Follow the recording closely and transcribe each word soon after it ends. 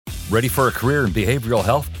Ready for a career in behavioral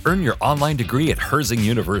health? Earn your online degree at Herzing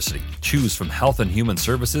University. Choose from health and human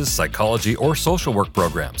services, psychology, or social work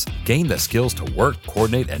programs. Gain the skills to work,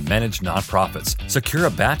 coordinate, and manage nonprofits. Secure a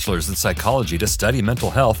bachelor's in psychology to study mental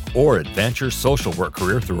health or advance your social work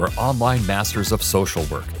career through our online Masters of Social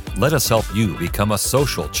Work. Let us help you become a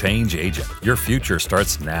social change agent. Your future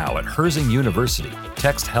starts now at Herzing University.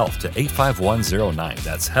 Text HEALTH to 85109.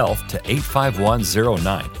 That's HEALTH to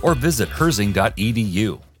 85109. Or visit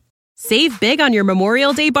herzing.edu. Save big on your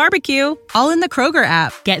Memorial Day barbecue, all in the Kroger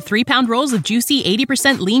app. Get 3-pound rolls of juicy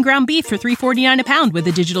 80% lean ground beef for $3.49 a pound with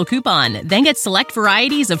a digital coupon. Then get select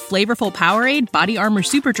varieties of flavorful Powerade, Body Armor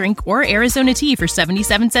Super Drink, or Arizona tea for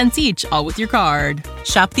 77 cents each, all with your card.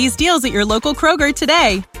 Shop these deals at your local Kroger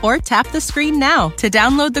today, or tap the screen now to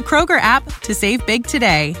download the Kroger app to save big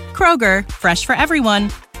today. Kroger, fresh for everyone.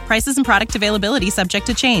 Prices and product availability subject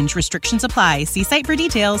to change. Restrictions apply. See site for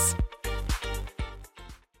details.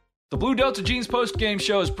 The Blue Delta Jeans post-game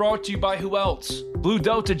show is brought to you by who else? Blue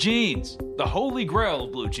Delta Jeans, the holy grail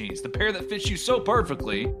of blue jeans, the pair that fits you so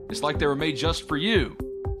perfectly, it's like they were made just for you.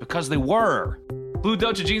 Because they were. Blue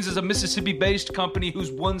Delta Jeans is a Mississippi-based company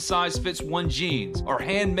whose one-size-fits-one jeans are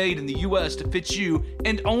handmade in the U.S. to fit you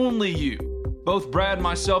and only you. Both Brad and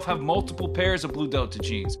myself have multiple pairs of Blue Delta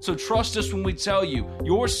jeans, so trust us when we tell you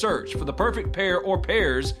your search for the perfect pair or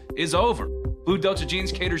pairs is over. Blue Delta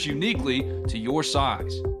Jeans caters uniquely to your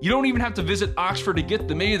size. You don't even have to visit Oxford to get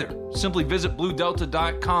them either. Simply visit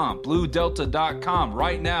BlueDelta.com, BlueDelta.com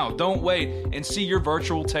right now. Don't wait and see your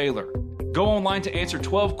virtual tailor. Go online to answer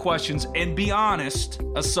 12 questions and be honest.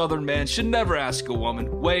 A Southern man should never ask a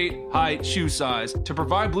woman weight, height, shoe size to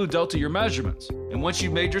provide Blue Delta your measurements. And once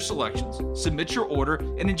you've made your selections, submit your order,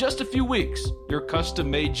 and in just a few weeks, your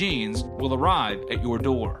custom-made jeans will arrive at your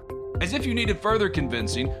door. As if you needed further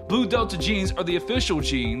convincing, Blue Delta jeans are the official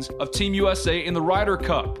jeans of Team USA in the Ryder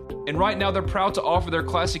Cup. And right now they're proud to offer their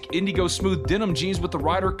classic Indigo Smooth denim jeans with the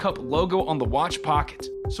Ryder Cup logo on the watch pocket.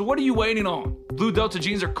 So what are you waiting on? Blue Delta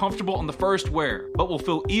jeans are comfortable on the first wear, but will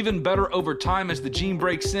feel even better over time as the jean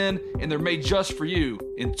breaks in, and they're made just for you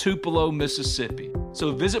in Tupelo, Mississippi.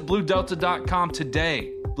 So visit BlueDelta.com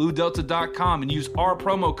today. BlueDelta.com and use our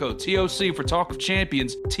promo code TOC for Talk of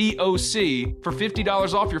Champions, TOC, for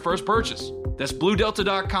 $50 off your first purchase. That's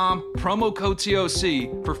BlueDelta.com, promo code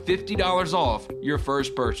TOC for $50 off your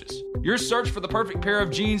first purchase. Your search for the perfect pair of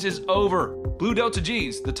jeans is over. Blue Delta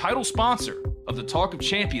Jeans, the title sponsor of the Talk of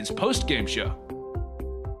Champions post-game show.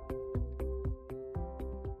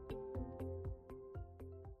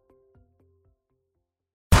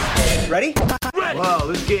 Ready? Wow,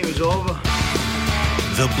 this game is over.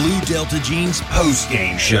 The Blue Delta Jeans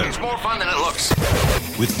post-game show. It's more fun than it looks.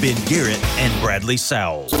 With Ben Garrett and Bradley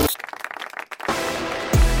Sowell.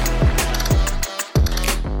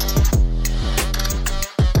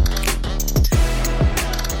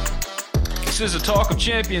 This is a Talk of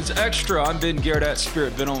Champions Extra. I'm Ben Garrett at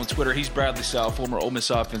Spirit Ben on Twitter. He's Bradley Sowell, former Ole Miss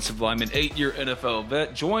offensive lineman, 8-year NFL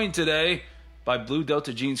vet, joined today by Blue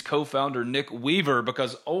Delta Jeans co-founder Nick Weaver,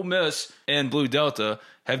 because Ole Miss and Blue Delta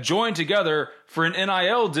have joined together for an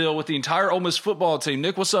NIL deal with the entire Ole Miss football team.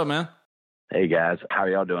 Nick, what's up, man? Hey, guys. How are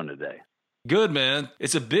y'all doing today? Good, man.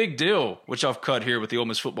 It's a big deal, which I've cut here with the Ole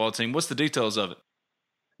Miss football team. What's the details of it?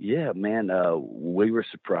 Yeah, man. We were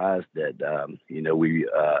surprised that,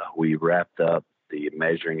 we wrapped up the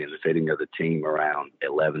measuring and the fitting of the team around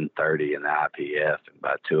 11:30 in the IPF, and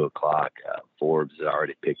by 2 o'clock, Forbes has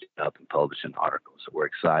already picked it up and published an article. So we're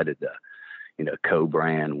excited to,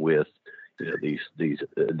 co-brand with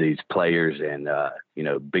these players and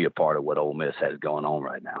be a part of what Ole Miss has going on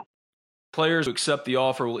right now. Players who accept the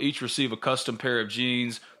offer will each receive a custom pair of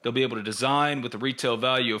jeans. They'll be able to design with a retail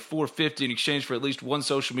value of $450 in exchange for at least one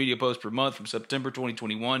social media post per month from September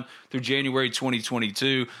 2021 through January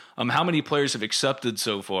 2022. How many players have accepted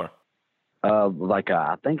so far?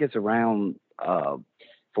 I think it's around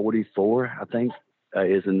 44, I think,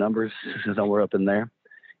 is the numbers, somewhere up in there.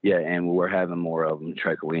 Yeah, and we're having more of them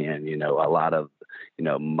trickle in. A lot of,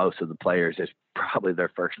 most of the players, it's probably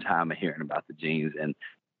their first time hearing about the jeans. And,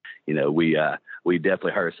 we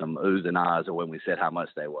definitely heard some oohs and ahs when we said how much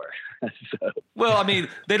they were. Well, I mean,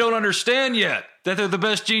 they don't understand yet that they're the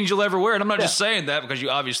best jeans you'll ever wear. And I'm not just saying that because you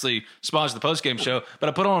obviously sponsor the postgame show, but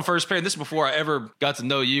I put on a first pair. And this is before I ever got to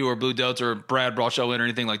know you or Blue Delta or Brad brought you in or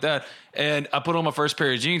anything like that. And I put on my first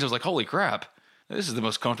pair of jeans. I was like, holy crap, this is the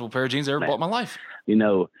most comfortable pair of jeans I ever bought in my life.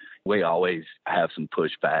 We always have some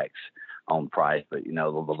pushbacks on price, but,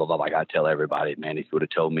 like I tell everybody, man, if you would have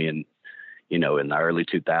told me in the early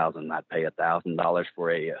 2000s, I'd pay $1,000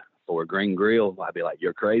 for a green grill, I'd be like,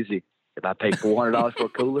 you're crazy. If I paid $400 for a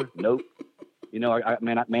cooler, nope.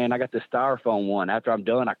 I got this styrofoam one. After I'm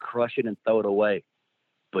done, I crush it and throw it away.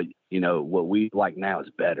 But, what we like now is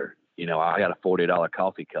better. I got a $40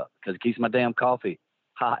 coffee cup because it keeps my damn coffee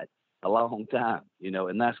hot a long time,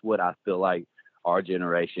 and that's what I feel like our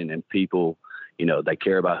generation and people, they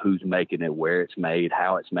care about who's making it, where it's made,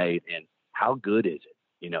 how it's made, and how good is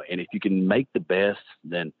it, and if you can make the best,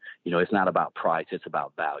 then, it's not about price, it's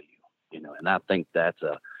about value, and I think that's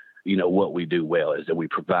what we do well is that we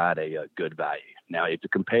provide a good value. Now, if you're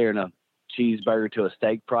comparing a cheeseburger to a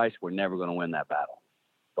steak price, we're never going to win that battle,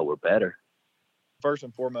 but we're better. First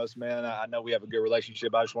and foremost, man, I know we have a good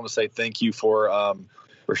relationship. I just want to say thank you for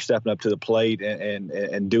stepping up to the plate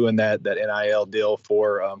and doing that NIL deal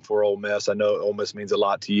for Ole Miss. I know Ole Miss means a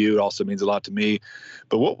lot to you. It also means a lot to me.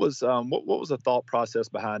 But what was the thought process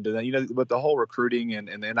behind doing that? With the whole recruiting and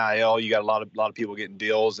the NIL, you got a lot of people getting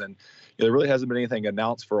deals, and there really hasn't been anything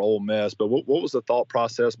announced for Ole Miss. But what was the thought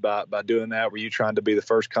process by doing that? Were you trying to be the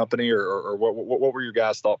first company, or what were your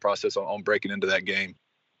guys' thought process on breaking into that game?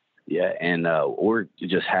 Yeah, and we're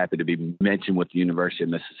just happy to be mentioned with the University of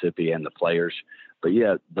Mississippi and the players. But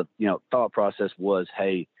yeah, the thought process was,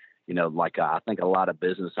 hey, I think a lot of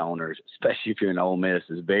business owners, especially if you're in Ole Miss,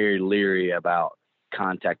 is very leery about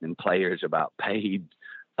contacting players about paid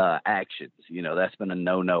actions. That's been a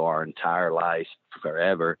no-no our entire life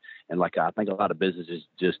forever. And I think a lot of businesses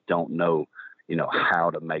just don't know, how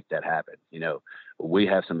to make that happen. We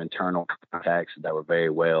have some internal contacts that were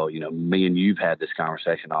very well, me and you've had this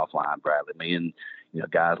conversation offline, Bradley, me and,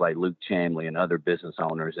 guys like Luke Chamley and other business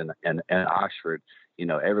owners and Oxford,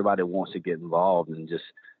 everybody wants to get involved and just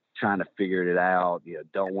trying to figure it out.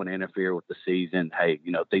 Don't want to interfere with the season. Hey,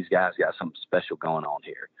 these guys got something special going on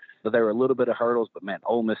here. So there were a little bit of hurdles, but man,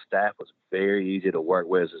 Ole Miss staff was very easy to work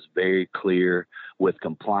with. It was very clear with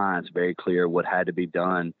compliance, very clear what had to be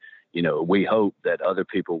done. We hope that other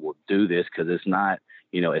people will do this because it's not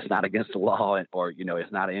against the law or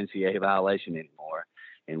it's not an NCAA violation anymore.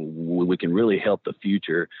 And we can really help the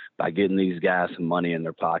future by getting these guys some money in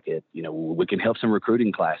their pocket. We can help some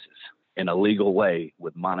recruiting classes in a legal way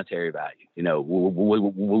with monetary value.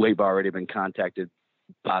 We've already been contacted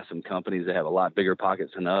by some companies that have a lot bigger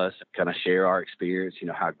pockets than us, kind of share our experience,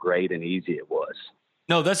 how great and easy it was.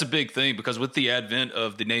 No, that's a big thing because with the advent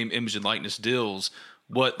of the name, image, and likeness deals,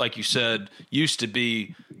 what, like you said, used to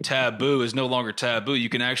be taboo is no longer taboo. You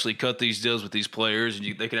can actually cut these deals with these players, and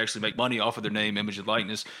they can actually make money off of their name, image, and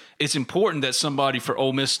likeness. It's important that somebody for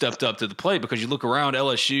Ole Miss stepped up to the plate because you look around,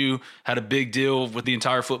 LSU had a big deal with the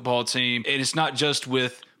entire football team, and it's not just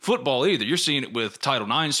with football either. You're seeing it with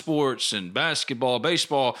Title IX sports and basketball,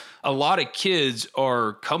 baseball. A lot of kids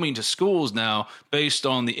are coming to schools now based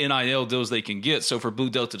on the NIL deals they can get. So for Blue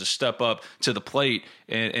Delta to step up to the plate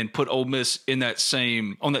and put Ole Miss on that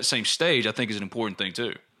same stage, I think is an important thing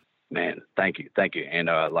too. Man, thank you. And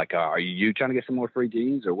are you trying to get some more free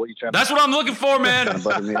jeans, or what are you trying? That's what I'm looking for, man. Trying to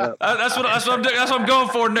butter me up. That's what I'm doing. That's what I'm going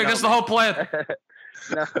for, Nick. That's the whole plan.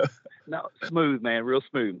 No, smooth, man, real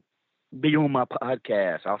smooth. Be on my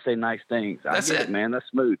podcast. I'll say nice things. That's it, man. That's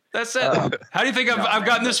smooth. That's it. How do you think I've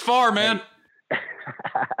gotten this far, man?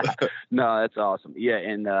 No, that's awesome. Yeah,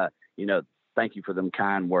 and thank you for them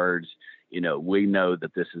kind words. We know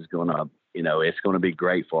that this is gonna, it's gonna be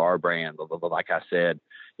great for our brand. Like I said,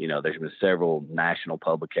 there's been several national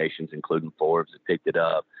publications, including Forbes, that picked it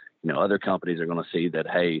up. Other companies are gonna see that,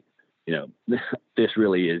 hey, this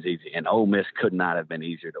really is easy, and Ole Miss could not have been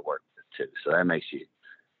easier to work with too. So that makes you,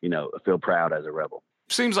 feel proud as a Rebel.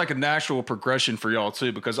 Seems like a natural progression for y'all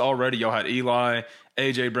too, because already y'all had Eli,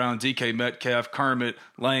 AJ Brown, DK Metcalf, Kermit,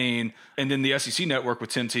 Lane, and then the SEC network with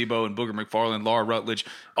Tim Tebow and Booger McFarland, Laura Rutledge.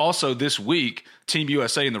 Also this week, Team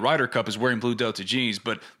USA in the Ryder Cup is wearing Blue Delta jeans,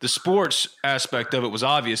 but the sports aspect of it was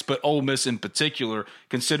obvious, but Ole Miss in particular,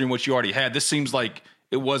 considering what you already had, this seems like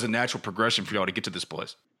it was a natural progression for y'all to get to this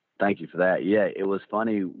place. Thank you for that. Yeah, it was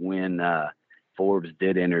funny when Forbes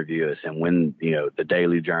did interview us, and when the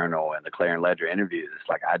Daily Journal and the Clarion Ledger interviews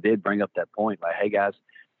us, I did bring up that point, hey guys,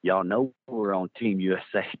 y'all know we're on Team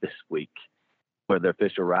USA this week for the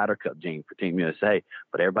official Ryder Cup jean for Team USA,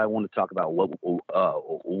 but everybody wanted to talk about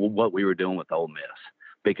what we were doing with Ole Miss,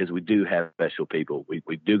 because we do have special people.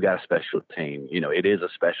 We do got a special team. It is a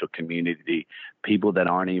special community. People that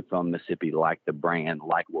aren't even from Mississippi like the brand,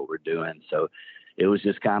 like what we're doing. So it was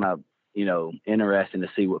just kind of interesting to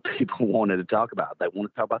see what people wanted to talk about. They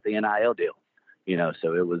want to talk about the NIL deal,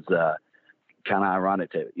 so it was kind of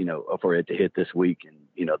ironic to, for it to hit this week. And,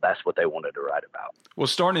 that's what they wanted to write about. Well,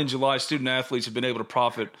 starting in July, student athletes have been able to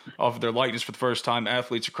profit off of their likeness for the first time.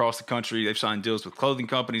 Athletes across the country, they've signed deals with clothing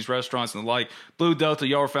companies, restaurants, and the like. Blue Delta,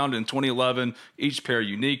 y'all were founded in 2011, each pair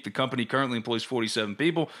unique. The company currently employs 47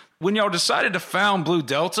 people. When y'all decided to found Blue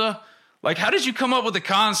Delta, like, how did you come up with the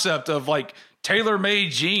concept of, like,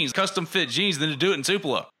 tailor-made jeans, custom-fit jeans, and then to do it in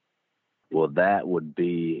Tupelo? Well, that would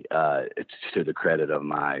be it's to the credit of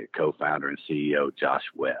my co-founder and CEO, Josh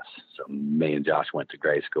West. So me and Josh went to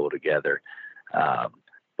grade school together.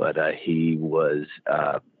 But he was,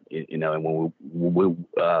 and when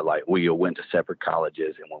we went to separate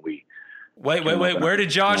colleges, and when we wait, where did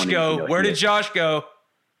Josh go? Where did Josh go?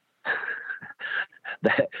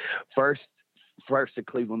 That first to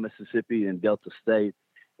Cleveland, Mississippi, and Delta State.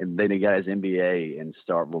 And then he got his MBA in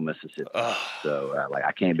Starkville, Mississippi. So,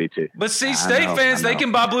 I can't be too. But see, state fans, they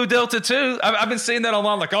can buy Blue Delta too. I've been seeing that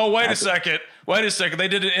online. Like, oh, wait a second. They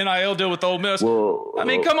did an NIL deal with Ole Miss. Well, I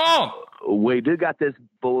mean, come on. We do got this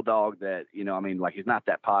bulldog that, he's not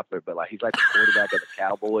that popular, but like he's like the quarterback of the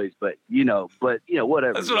Cowboys. But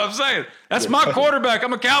whatever. That's what I'm saying. That's my quarterback.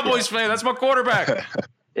 I'm a Cowboys fan. That's my quarterback.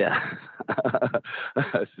 Yeah.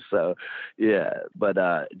 So, yeah, but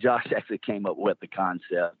Josh actually came up with the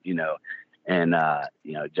concept, and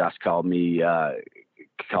Josh called me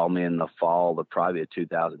in the fall of probably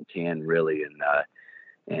 2010, really,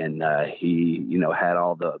 and he, had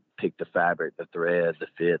all pick the fabric, the thread, the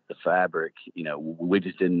fit, the fabric. We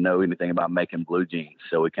just didn't know anything about making blue jeans,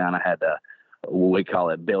 so we kind of had to, we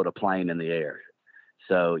call it, build a plane in the air.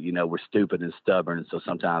 So, we're stupid and stubborn, so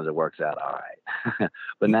sometimes it works out all right.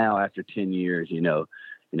 But now after 10 years,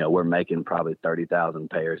 we're making probably 30,000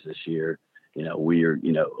 pairs this year.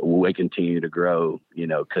 We continue to grow,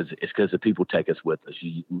 because the people take us with us.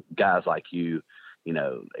 Guys like you,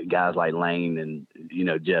 guys like Lane and,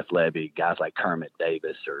 Jeff Levy, guys like Kermit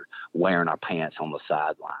Davis are wearing our pants on the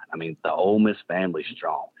sideline. I mean, the Ole Miss family's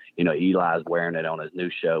strong. Eli's wearing it on his new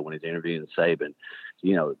show when he's interviewing Saban.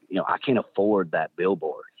 I can't afford that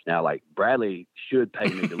billboard. Now, like, Bradley should pay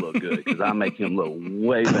me to look good because I make him look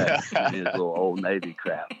way better than his little Old Navy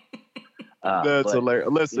crap. That's hilarious.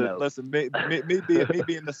 Listen. Me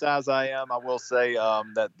being the size I am, I will say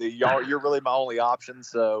that you're really my only option.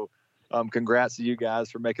 So, congrats to you guys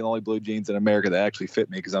for making the only blue jeans in America that actually fit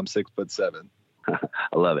me because I'm 6'7".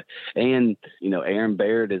 I love it. And, Aaron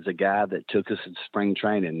Baird is a guy that took us in spring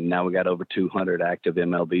training. Now we got over 200 active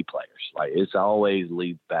MLB players. Like, it's always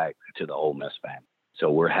leads back to the Ole Miss family. So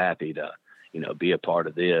we're happy to, be a part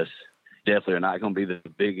of this. Definitely are not going to be the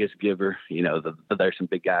biggest giver. There's some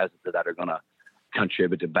big guys that are going to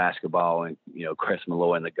contribute to basketball, and, Chris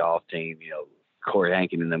Malloy and the golf team, Corey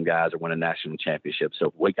Hankin and them guys are winning national championships.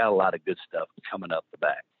 So we got a lot of good stuff coming up the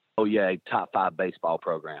back. Oh yeah, top 5 baseball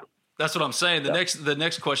program. That's what I'm saying. The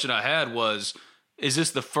next question I had was, is this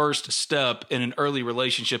the first step in an early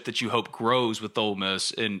relationship that you hope grows with Ole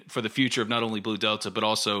Miss and for the future of not only Blue Delta, but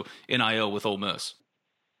also NIL with Ole Miss?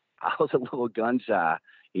 I was a little gun shy.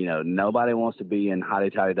 Nobody wants to be in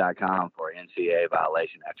hottytoddy.com for an NCAA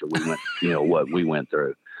violation after we went, what we went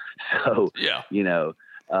through. So, yeah.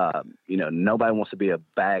 Nobody wants to be a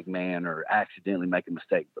bag man or accidentally make a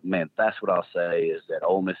mistake. But, man, that's what I'll say is that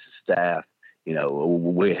Ole Miss's staff,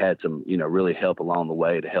 we had some, really help along the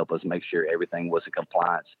way to help us make sure everything was in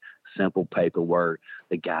compliance, simple paperwork.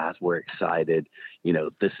 The guys were excited.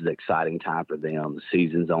 This is an exciting time for them. The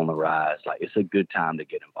season's on the rise. Like, it's a good time to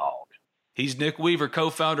get involved. He's Nick Weaver,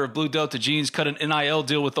 co-founder of Blue Delta Jeans, cut an NIL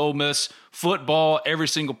deal with Ole Miss football, every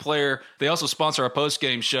single player. They also sponsor our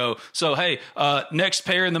post-game show. So, hey, next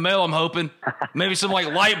pair in the mail, I'm hoping. Maybe some, like,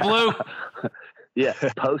 light blue. Yeah,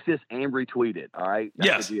 post this and retweet it, all right?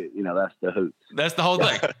 Yes. That's the hoops. That's the whole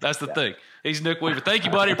thing. That's the thing. He's Nick Weaver. Thank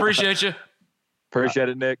you, buddy. Appreciate you. Appreciate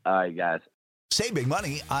it, Nick. All right, guys. Save big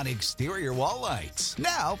money on exterior wall lights.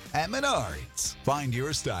 Now at Menards. Find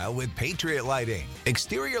your style with Patriot Lighting.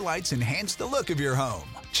 Exterior lights enhance the look of your home.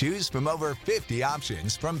 Choose from over 50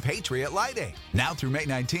 options from Patriot Lighting. Now through May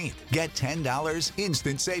 19th, get $10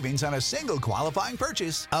 instant savings on a single qualifying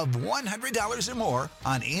purchase of $100 or more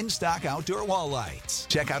on in-stock outdoor wall lights.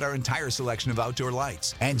 Check out our entire selection of outdoor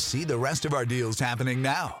lights and see the rest of our deals happening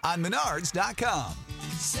now on Menards.com.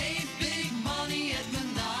 Save big money at Menards.